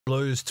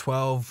Blues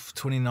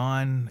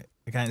 12-29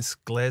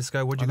 against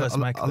Glasgow. What do you guys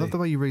make of I love the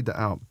way you read that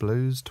out.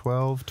 Blues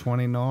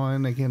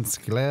 12-29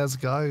 against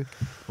Glasgow.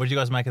 What do you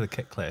guys make of the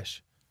kick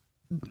clash?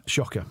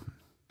 Shocker.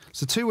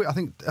 So I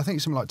think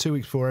something like 2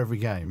 weeks before every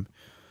game,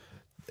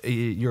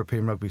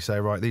 European rugby say,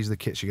 right, these are the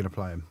kits you're going to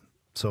play in.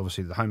 So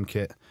obviously the home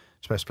kit,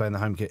 supposed to play in the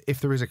home kit. If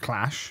there is a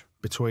clash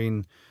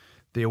between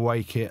the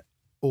away kit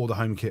or the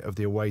home kit of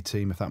the away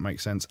team, if that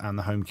makes sense, and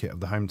the home kit of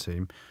the home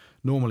team,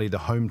 normally the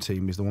home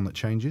team is the one that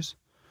changes.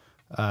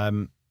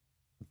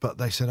 But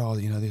they said,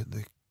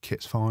 the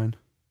kit's fine.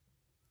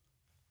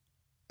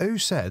 Who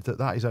said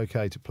that is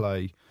okay to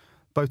play?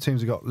 Both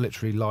teams have got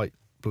literally light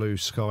blue,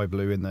 sky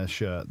blue in their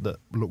shirt that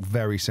look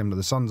very similar.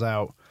 The sun's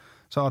out.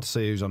 It's hard to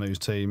see who's on whose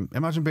team.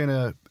 Imagine being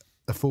a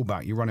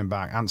fullback, you're running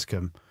back,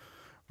 Anscombe,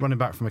 running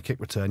back from a kick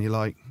return. You're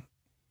like,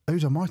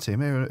 who's on my team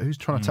here? Who's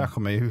trying to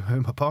tackle me? Who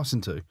am I passing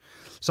to?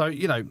 So,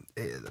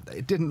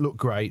 it didn't look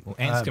great. Well,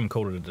 Anscombe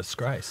called it a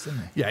disgrace,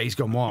 didn't he? Yeah, he's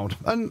gone wild.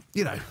 And,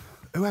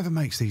 whoever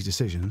makes these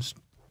decisions,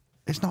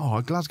 it's not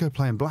hard. Glasgow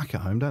play in black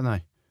at home, don't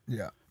they?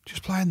 Yeah.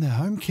 Just play in their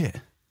home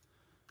kit.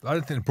 I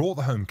don't think they brought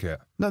the home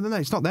kit. No,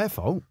 it's not their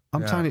fault.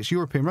 I'm saying it's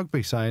European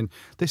rugby saying,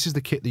 this is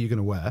the kit that you're going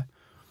to wear.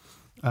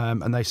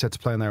 And they said to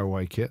play in their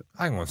away kit.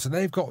 Hang on, so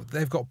they've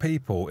got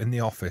people in the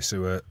office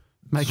who are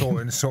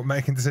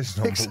making decisions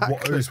on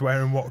Exactly. who's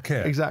wearing what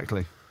kit.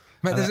 Exactly.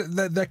 Mate,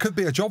 there could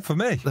be a job for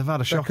me. They've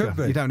had a shocker.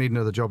 You don't need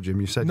another job,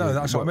 Jim. You said no.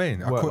 That's what I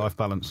mean. Work-life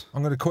balance.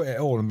 I'm going to quit it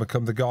all and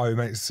become the guy who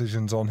makes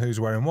decisions on who's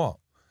wearing what.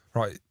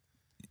 Right.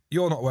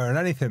 You're not wearing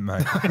anything,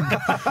 mate,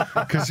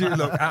 because you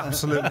look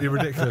absolutely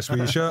ridiculous with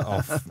your shirt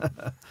off.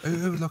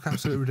 Who would look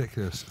absolutely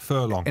ridiculous?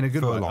 Furlong. In a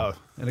good way. Oh,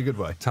 in a good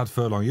way. Tad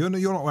Furlong. You're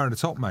not wearing a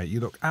top, mate. You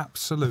look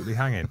absolutely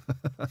hanging.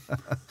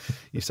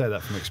 You say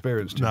that from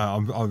experience, Jim.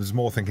 No, I was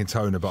more thinking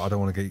Toner, but I don't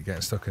want to get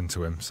getting stuck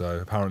into him. So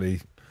apparently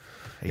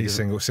he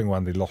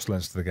single-handedly lost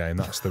lengths to the game.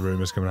 That's the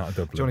rumours coming out of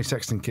Dublin. Johnny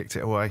Sexton kicked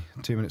it away.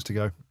 2 minutes to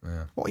go.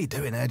 Yeah. What are you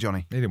doing there,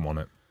 Johnny? He didn't want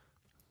it.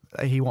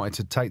 He wanted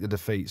to take the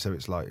defeat, so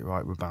it's like,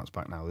 right, we'll bounce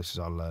back now. This is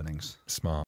our learnings. Smart.